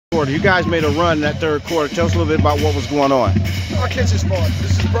quarter. You guys made a run in that third quarter. Tell us a little bit about what was going on. Our kids just fought.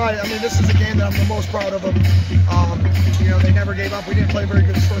 This is probably, I mean, this is a game that I'm the most proud of them. You know, they never gave up. We didn't play very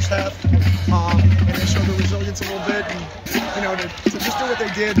good the first half, and they showed their resilience a little bit. And you know, to just do what they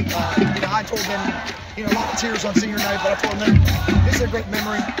did. You know, I told them, you know, a lot of tears on senior night, but I told them this is a great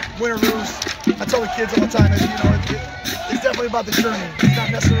memory, win or lose. I tell the kids all the time, you know, it's definitely about the journey. It's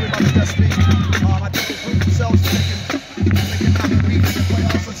not necessarily about the destiny. I think they proved themselves. They can have a week in the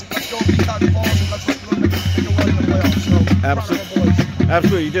playoffs. Let's go beat Cotton Falls and let's make a run in the playoffs. So,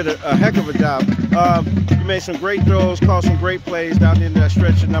 Absolutely, you did a heck of a job. You made some great throws, called some great plays down into that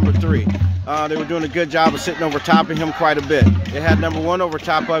stretch of number 3. They were doing a good job of sitting over top of him quite a bit. They had number 1 over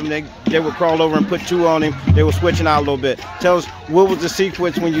top of him. They would crawl over and put 2 on him. They were switching out a little bit. Tell us, what was the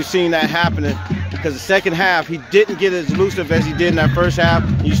sequence when you seen that happening? Because the second half, he didn't get as elusive as he did in that first half.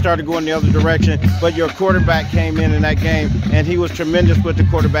 You started going the other direction, but your quarterback came in that game, and he was tremendous with the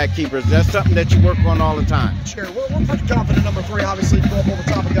quarterback keepers. That's something that you work on all the time. Sure, we're pretty confident number 3, obviously, go up over the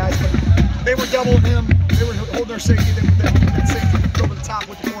top of guys, but they were doubling him. They were holding their safety. That safety could go over the top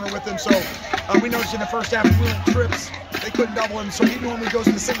with the corner with him. So we noticed in the first half, we went trips. They couldn't double him, so he normally goes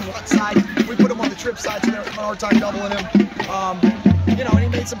to the single right side. We put him on the trip side, so they were having a hard time doubling him. You know, and he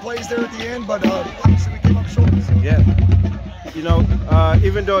made some plays there at the end, but obviously we came up short. So. Yeah. You know,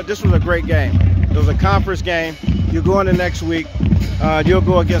 even though this was a great game, it was a conference game. You go into next week, you'll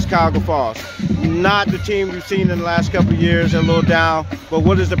go against Cuyahoga Falls. Not the team we've seen in the last couple of years, they're a little down, but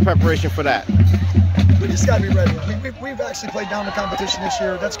what is the preparation for that? We just got to be ready. I mean, we've actually played down the competition this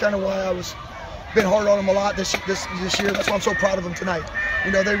year. That's kind of why I was been hard on them a lot this year. That's why I'm so proud of them tonight.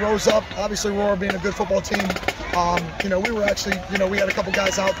 You know, they rose up. Obviously, Aurora being a good football team. You know, we were actually, you know, we had a couple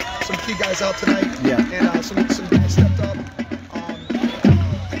guys out, some key guys out tonight. Yeah. And some guys stepped up.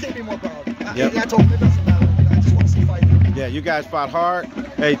 I can't be more proud. Yep. I told them it doesn't matter. I just want to see fighting. Yeah, you guys fought hard.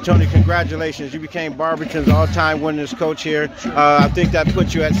 Hey, Tony, congratulations. You became Barberton's all-time winningest coach here. I think that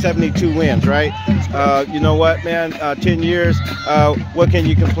puts you at 72 wins, right? You know what, man? 10 years, what can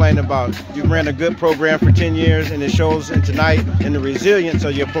you complain about? You ran a good program for 10 years, and it shows in tonight in the resilience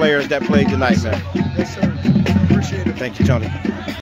of your players that played tonight, man. Yes, sir. Appreciate it. Thank you, Tony.